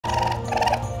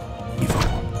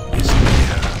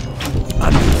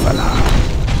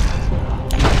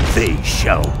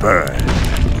shall burn.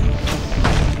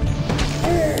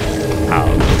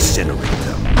 I'll incinerate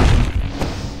them.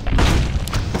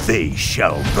 They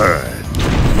shall burn.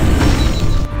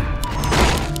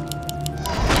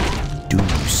 Do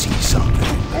you see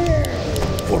something?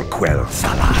 For Quell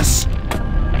Thalas,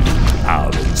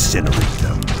 I'll incinerate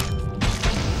them.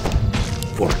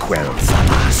 For Quell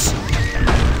Thalas,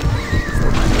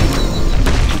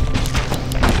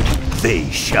 they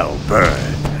shall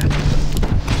burn.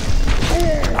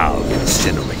 I'll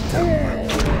incinerate them.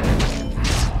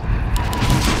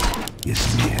 Is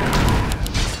near.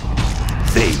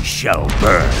 They shall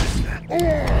burn.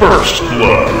 First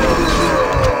blood.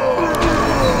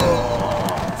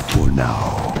 For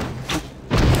now,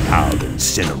 I'll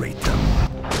incinerate them.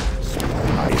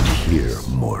 I am here,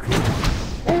 mortal.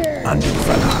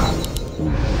 Andufala.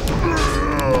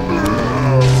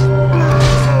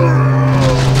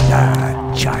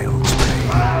 Child's play.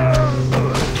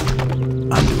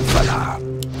 Andufala.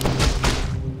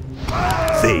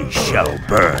 They shall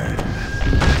burn.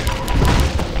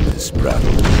 This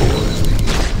battle bores me.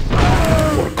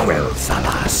 For Quell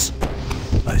Thalas,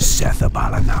 a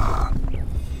Sethabalana.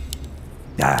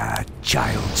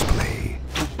 Child's play.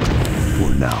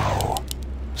 For now.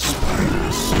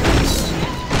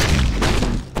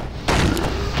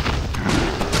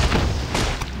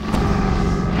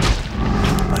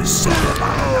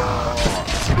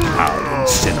 I'll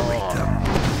incinerate them.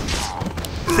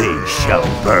 They shall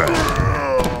burn.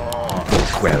 For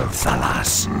Quell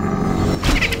Thalas.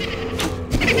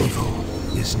 Evil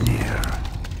is near.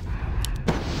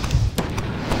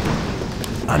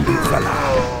 Andufala.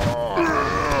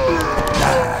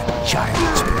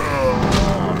 Child's play.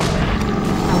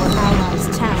 Our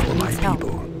allies' town For my needs help.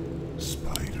 people.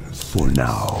 Spiders. For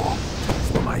now.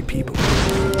 For my people.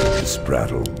 This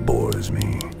prattle bores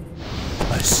me.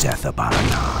 A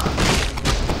Sethabalana.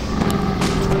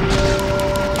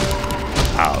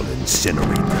 I'll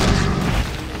incinerate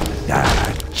them.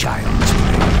 Child's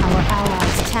play. Our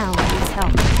allies' town needs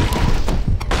help.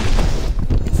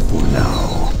 For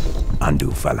now,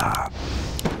 Andufala.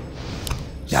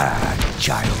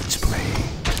 Child's play.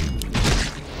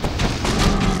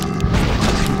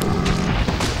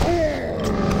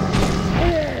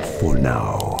 For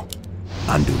now,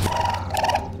 Andufala.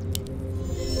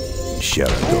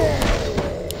 Sherado.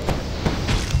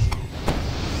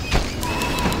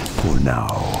 For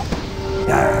now,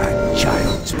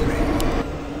 child's play.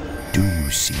 Do you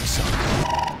see something?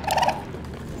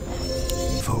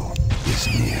 Evil is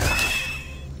near.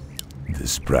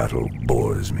 This prattle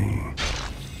bores me.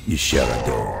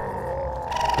 Sherado.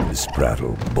 This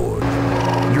prattle bores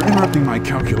me. You're interrupting my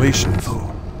calculations.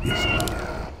 Evil is near.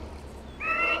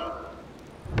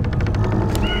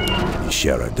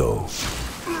 Sherado.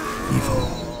 Evil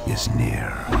is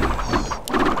near.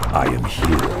 I am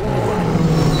here,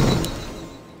 mortal.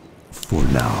 For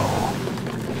now,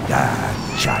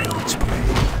 child's play.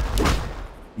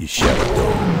 Sherado.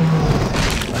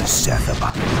 A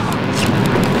Sethabalana.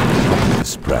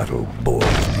 This prattle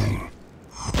bores me.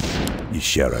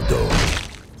 Sherado.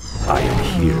 I am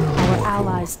here, Our mortal.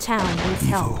 allies' town needs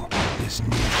help. Evil is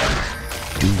near.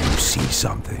 Do you see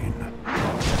something?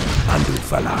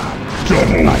 Andufala.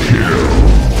 Double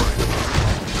kill.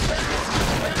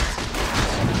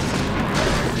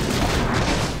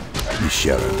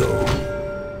 Sherado.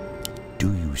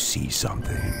 Do you see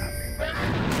something?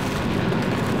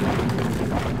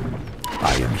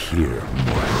 I am here,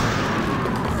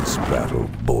 mortal. This battle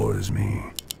bores me.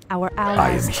 Our I am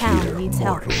allies' town here, needs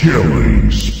help. mortal. Killing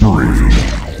spree.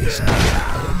 Is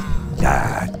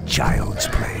near. Child's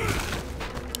play.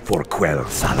 For Quell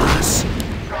Thalas.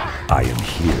 I am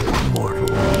here, mortal.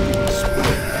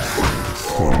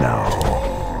 For now,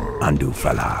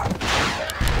 Andufala.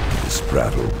 This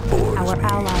battle bores Our me.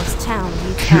 allies' town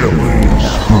needs help. Killing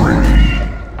spree.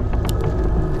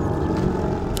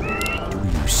 Do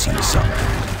you see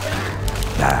something?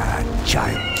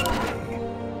 Child's play.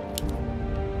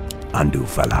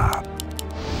 Andufala.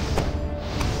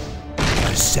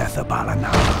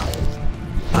 Sethabalana.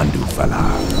 Andufala.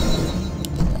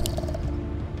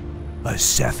 A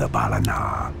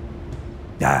Sethabalana.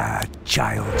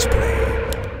 Child's play.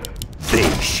 They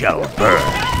shall burn.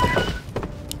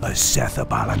 A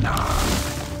Sethabalana.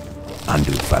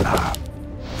 Andufala.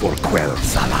 For Quell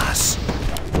Thalas.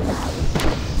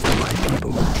 For my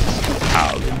people,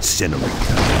 I'll incinerate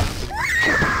them.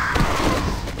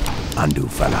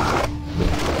 Andufala.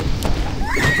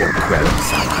 For Quell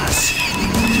Thalas.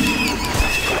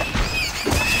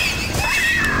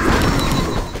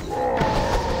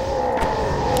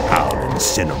 I'll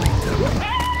incinerate them.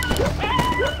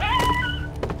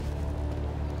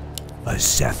 A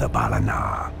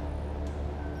Sethabalana.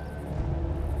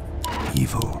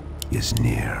 Evil is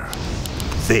near.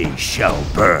 They shall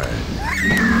burn.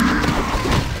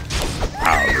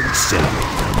 I'll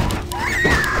incinerate them.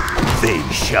 They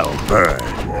shall burn.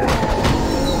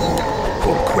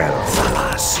 Porquel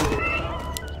Thalas.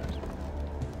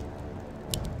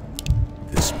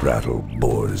 This prattle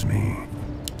bores me.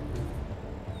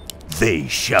 They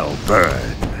shall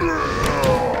burn.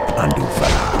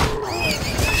 Andufala.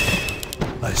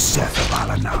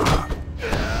 Sethabalana.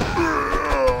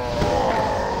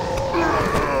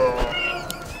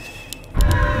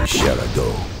 Sherado.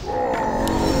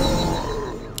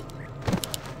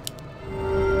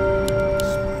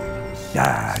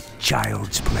 Ah,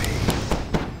 child's play.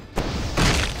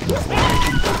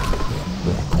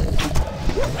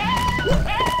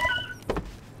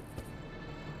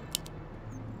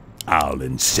 I'll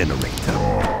incinerate them.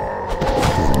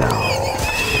 For now,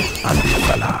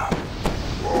 Andufala.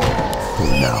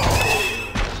 For now,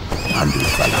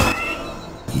 Andufala.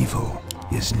 Evil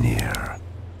is near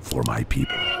for my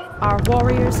people. Our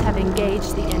warriors have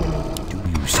engaged the enemy. Do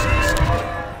you see something?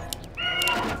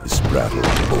 This prattle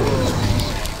bores me.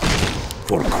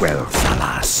 Porquel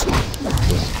Thalas.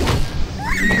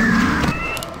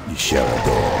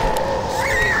 Isherador.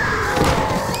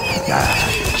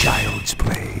 Ah, child's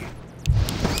play.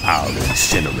 I'll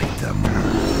incinerate them.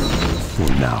 For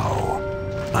now,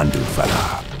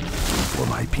 Andufala. For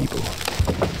my people.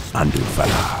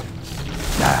 Andufala.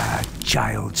 Ah,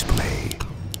 child's play.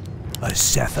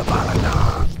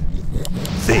 Sethabalana.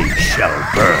 They shall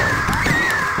burn.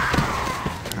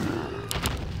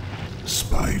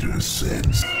 Spider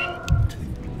sense.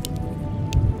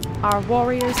 Our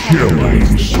warriors have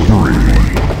engaged the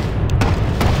enemy.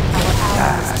 Our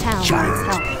allies' town needs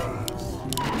help.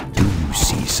 Do you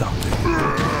see something?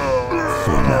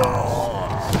 For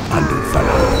now,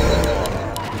 Andufala.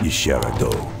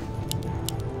 Yisherado.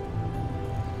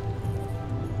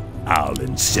 I'll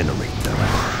incinerate them.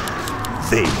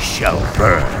 They shall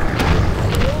burn.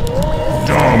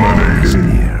 Dominating.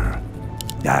 Near.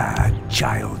 Ah,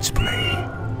 child's play.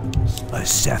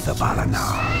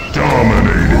 Sethabalana.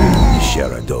 Dominating.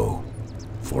 Sherado.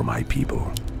 For my people.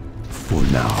 For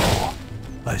now.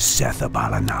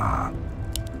 Sethabalana.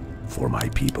 For my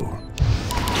people.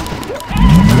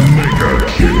 Mega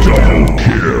kill. Double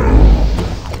kill.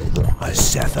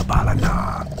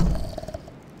 Sethabalana.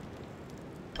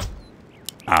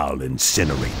 I'll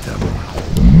incinerate them.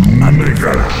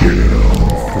 Mega kill.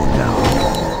 For now,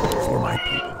 for my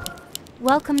people.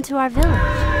 Welcome to our village.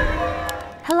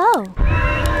 Hello.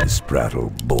 This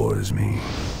prattle bores me.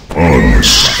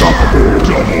 Unstoppable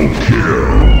double kill.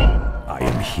 I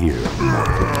am here,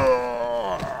 mortal.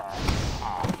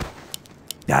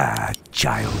 Ah,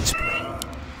 child's play.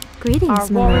 Greetings, our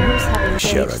warriors have engaged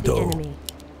Sherado. the enemy.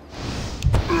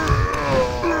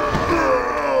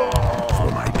 For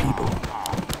my people.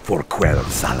 Porquel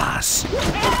Thalas.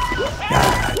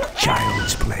 Ah,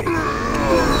 child's play.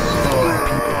 For my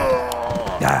people.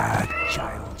 Ah,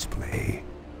 child's play.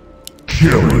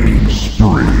 Killing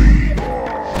spree.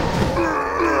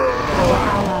 Our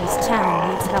allies' town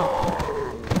needs help.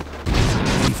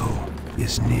 Evil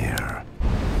is near.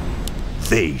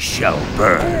 They shall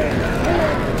burn.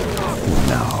 For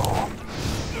now.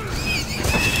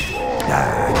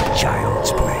 Ah,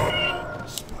 child's play.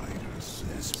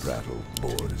 This prattle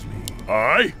bores me.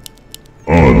 I?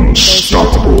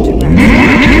 Unstoppable.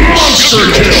 Monster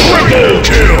kill. Triple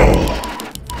kill.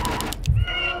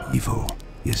 Evil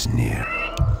is near.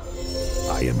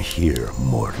 I am here,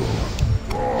 mortal.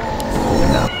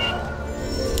 Now,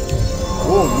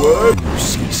 you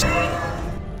see something?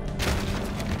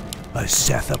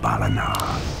 Sethabalana.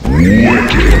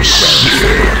 Wicked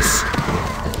sick.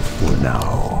 For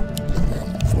now,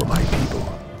 for my people.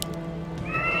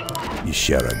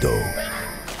 Isherado.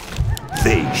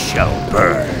 They shall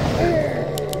burn.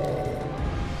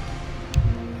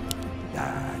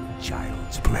 Ah,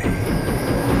 child's play.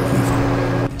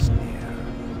 Evil is near.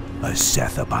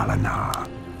 Sethabalana.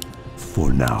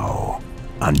 For now,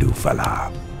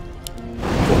 Andufala.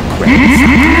 For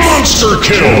Monster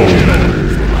kill.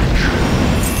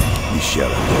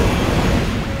 Isherado.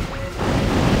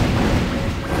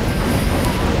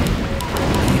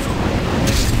 Evil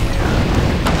is near.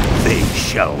 They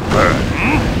shall burn.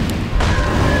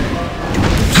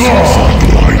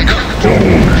 Godlike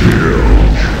double kill.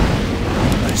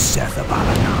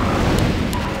 Sethabalana.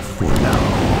 For now.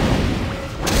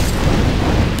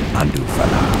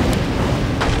 Andufala.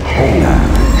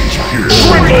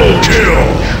 Triple kill.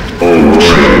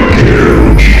 Ultra kill.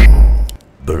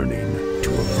 Burning to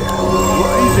a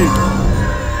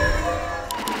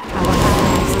Our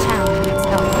allies' town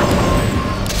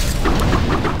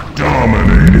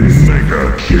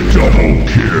Double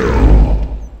kill.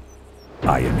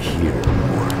 I am here,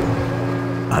 mortal.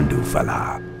 Andufala.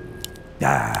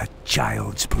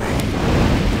 Child's play.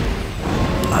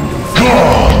 Andufala.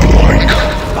 Godlike.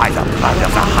 By the blood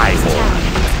of the highborn.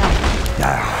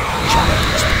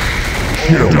 Child's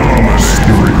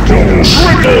play.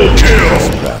 Triple kill.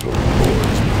 Battle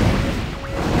bores me.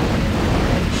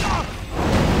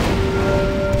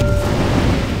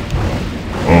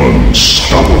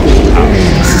 Unstoppable.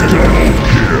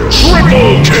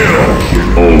 Triple kill.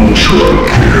 Ultra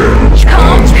kill.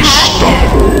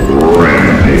 Unstoppable.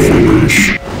 Rampage.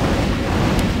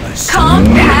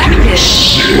 Compacted.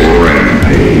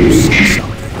 Rampage.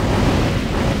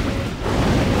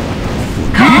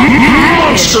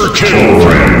 Monster kill.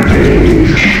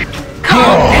 Rampage.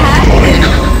 Compacted.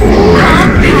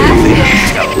 Compacted.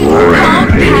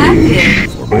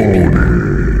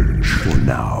 Ownage. For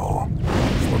now,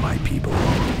 for my people.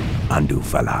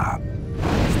 Andufala.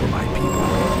 For my people.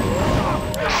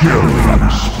 Killing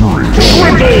spree.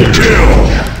 Triple kill.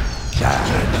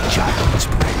 Child's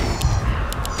play.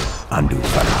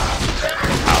 Andufala.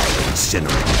 I'll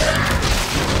incinerate them.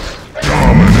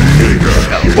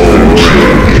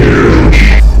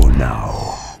 For now.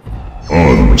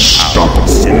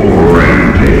 Unstoppable.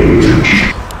 Rampage.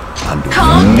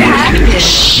 Compacted.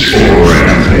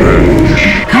 Rampage.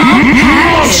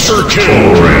 Monster kill.